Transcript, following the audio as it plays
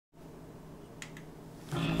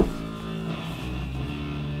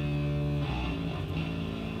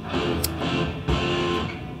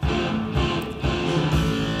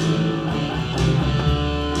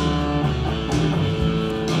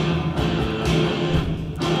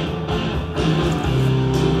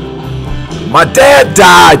My dad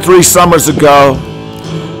died 3 summers ago.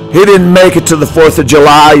 He didn't make it to the 4th of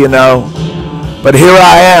July, you know. But here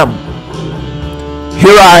I am.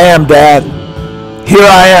 Here I am, Dad. Here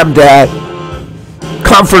I am, Dad.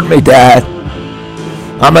 Comfort me, Dad.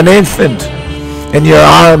 I'm an infant in your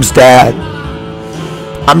arms, Dad.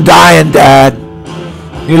 I'm dying, Dad.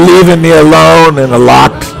 You're leaving me alone in a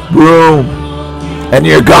locked room. And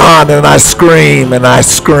you're gone, and I scream, and I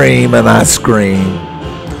scream, and I scream.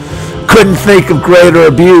 Couldn't think of greater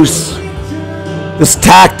abuse. This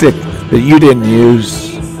tactic that you didn't use.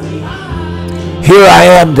 Here I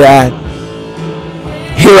am, Dad.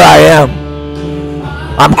 Here I am.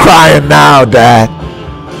 I'm crying now, Dad.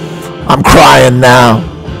 I'm crying now.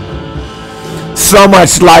 So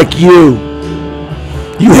much like you.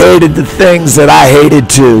 You hated the things that I hated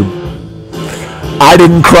too. I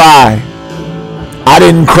didn't cry. I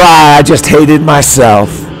didn't cry, I just hated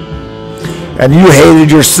myself. And you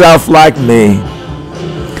hated yourself like me.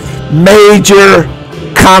 Major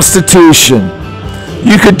Constitution.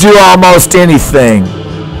 You could do almost anything.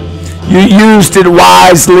 You used it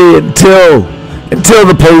wisely until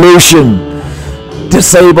the pollution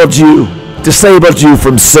disabled you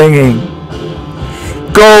from singing.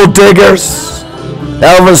 Gold diggers,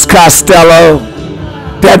 Elvis Costello,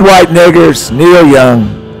 dead white niggers, Neil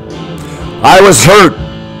Young. I was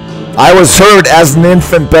hurt as an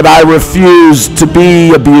infant, but I refused to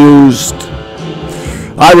be abused.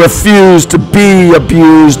 I refused to be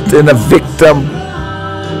abused and a victim.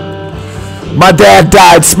 My dad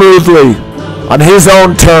died smoothly on his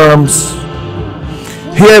own terms.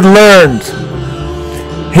 He'd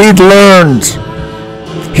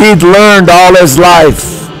learned all his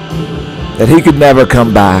life that he could never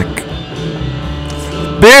come back.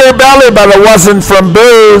 Beer belly, but it wasn't from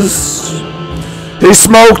booze. He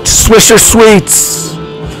smoked Swisher Sweets.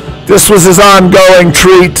 This was his ongoing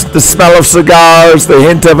treat. The smell of cigars, the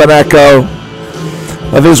hint of an echo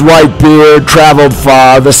of his white beard traveled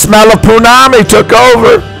far. The smell of Punami took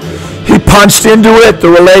over. He punched into it, the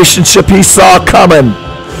relationship he saw coming.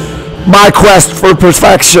 My quest for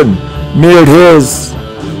perfection mirrored his,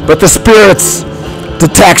 but the spirit's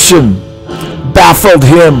detection baffled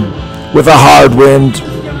him with a hard wind.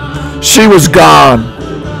 She was gone.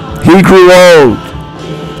 He grew old.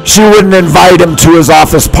 She wouldn't invite him to his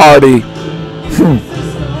office party.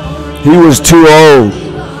 He was too old.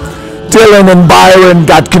 Dylan and Byron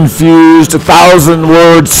got confused.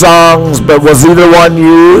 1,000-word songs, but was either one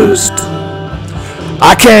used?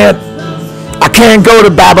 I can't go to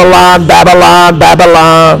Babylon, Babylon,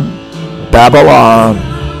 Babylon, Babylon,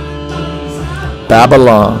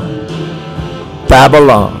 Babylon,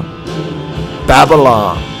 Babylon,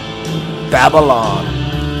 Babylon, Babylon,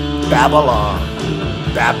 Babylon,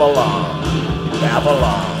 Babylon,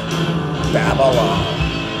 Babylon, Babylon,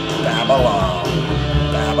 Babylon,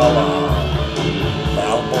 Babylon.